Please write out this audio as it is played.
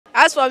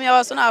As for me, I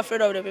was not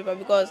afraid of the paper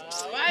because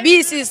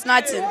BECE is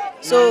nothing.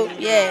 So,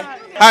 yeah.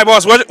 Hi,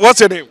 boss. What's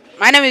your name?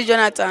 My name is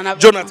Jonathan.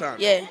 Jonathan.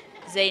 Yeah.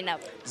 Zainab.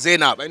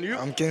 Zainab. And you?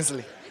 I'm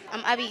Kingsley.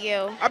 I'm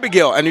Abigail.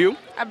 Abigail. And you?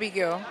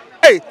 Abigail.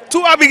 Hey,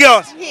 two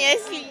Abigails.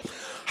 Yes, please.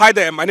 Hi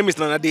there, my name is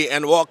Lanade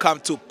and welcome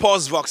to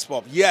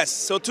Voxpop. Yes,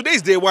 so today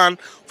is day one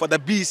for the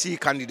BECE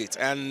candidate,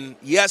 and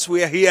yes,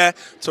 we are here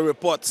to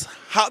report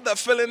how the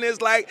feeling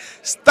is like.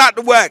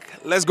 Start work.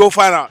 Let's go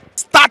find out.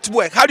 Start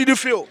work. How did you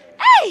feel?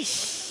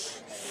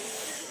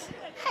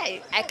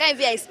 Hey, I can't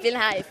even explain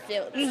how I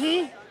felt.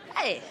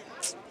 Hey,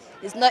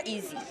 it's not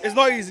easy. It's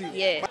not easy.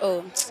 Yeah.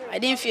 Oh, I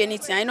didn't feel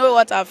anything. I know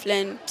what I've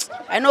learned.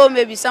 I know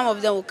maybe some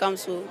of them will come,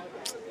 so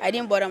I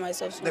didn't bother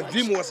myself so The much.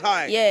 vim was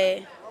high.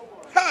 Yeah.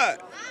 Huh.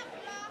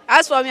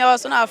 As for me, I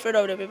was not afraid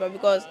of the paper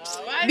because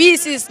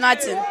BECE is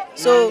nothing.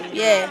 So,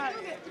 yeah.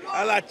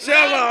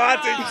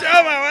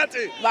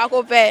 Back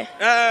up there.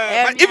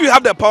 But if you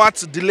have the power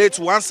to delete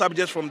one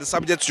subject from the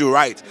subject you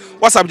write,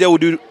 what subject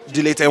would you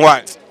delete and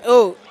why?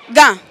 Oh,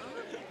 Ghana.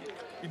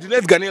 You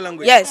delete Ghanaian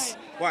language? Yes.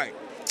 Why?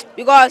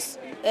 Because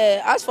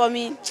as for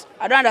me,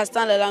 I don't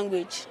understand the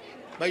language.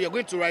 But you're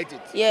going to write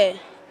it? Yeah.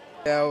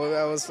 Yeah,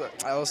 I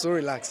was so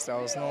relaxed.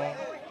 I was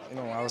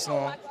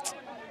not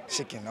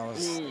shaking.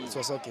 It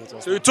was okay. It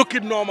was So you took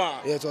it normal?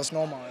 yeah, it was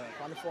normal.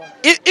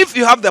 If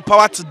you have the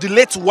power to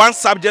delete one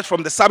subject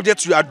from the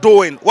subject you are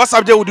doing, what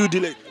subject would you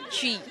delete?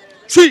 Tree.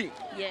 Tree.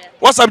 Yeah.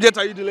 What subject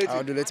are you deleting?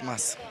 I'll delete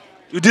maths.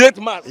 You delete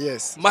maths?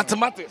 Yes.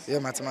 Mathematics? Yeah,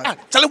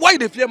 mathematics. Charlie, why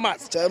do you fear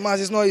maths?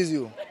 Maths is not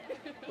easy.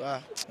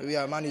 We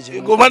are managing.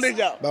 You go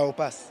manager. But we'll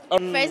pass.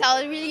 First,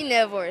 I was really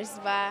nervous,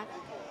 but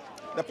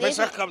The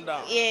pressure come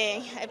down.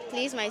 yeah, I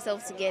placed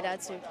myself together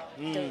to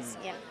do it.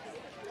 Yeah.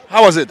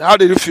 How was it? How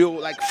did you feel?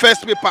 Like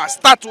first paper,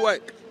 start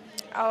work.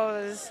 I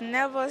was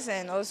nervous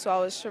and also I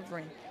was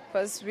shivering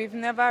because we've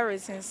never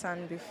written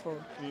sun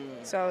before.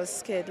 So I was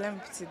scared. Let me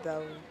put it that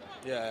way.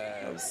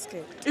 Yeah. I was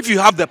scared. If you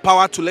have the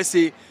power to, let's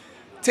say,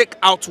 take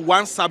out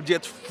one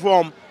subject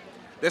from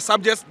the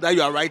subject that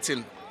you are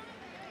writing,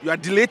 you are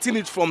deleting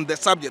it from the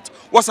subject.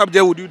 What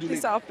subject would you delete?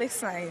 Please, I'll pick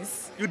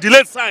science. You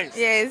delete science?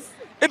 Yes.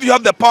 If you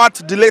have the power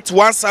to delete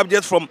one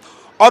subject from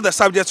all the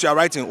subjects you are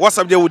writing, what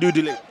subject would you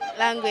delete?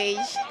 Language.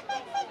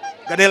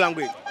 Ghanaian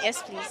language.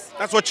 Yes, please.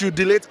 That's what you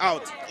delete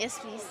out. Yes,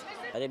 please.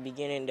 At the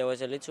beginning, there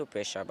was a little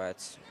pressure, but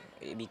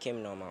it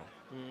became normal.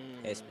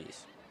 Yes,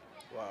 please.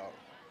 Wow.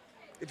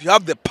 If you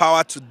have the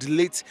power to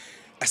delete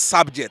a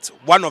subject,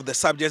 one of the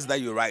subjects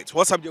that you write,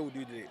 what subject would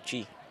you delete?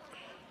 Chi.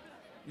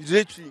 You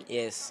delete Chi?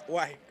 Yes.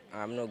 Why?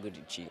 I'm not good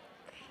at Chi.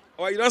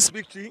 Why you don't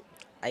speak Chi?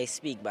 I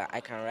speak, but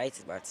I can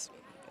write, but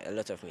a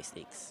lot of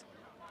mistakes.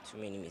 Too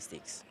many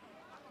mistakes.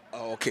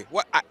 Oh, okay.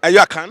 What are you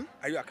a can?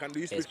 Are you a can? Do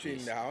you speak Yes, Chi in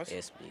please. the house?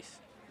 Yes, please.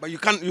 But you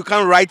can't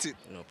write it.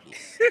 No,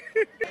 please.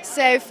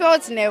 So I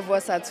felt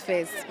nervous at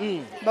first,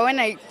 but when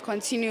I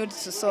continued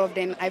to solve,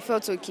 then I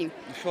felt okay. You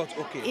felt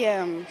okay.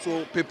 Yeah,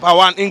 So paper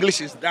one,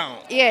 English is down.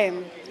 yeah.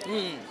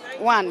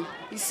 One,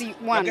 you see,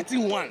 one. You're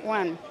getting one.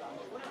 One.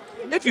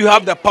 If you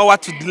have the power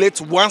to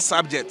delete one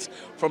subject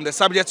from the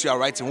subject you are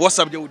writing, what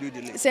subject would you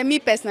delete? So me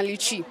personally,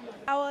 Chi.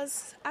 I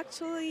was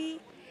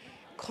actually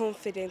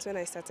confident when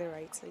I started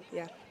writing.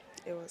 Yeah,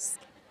 it was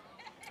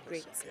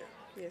great. Okay.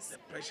 Yes, The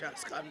pressure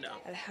has come down.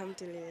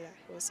 Alhamdulillah,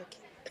 it was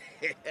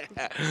okay.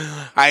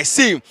 I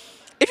see.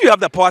 If you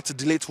have the power to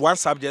delete one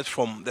subject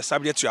from the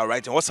subject you are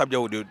writing, what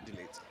subject would you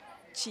delete?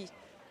 Chi.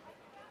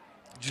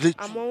 Delete.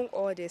 Among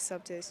all the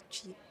subjects,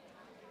 Chi.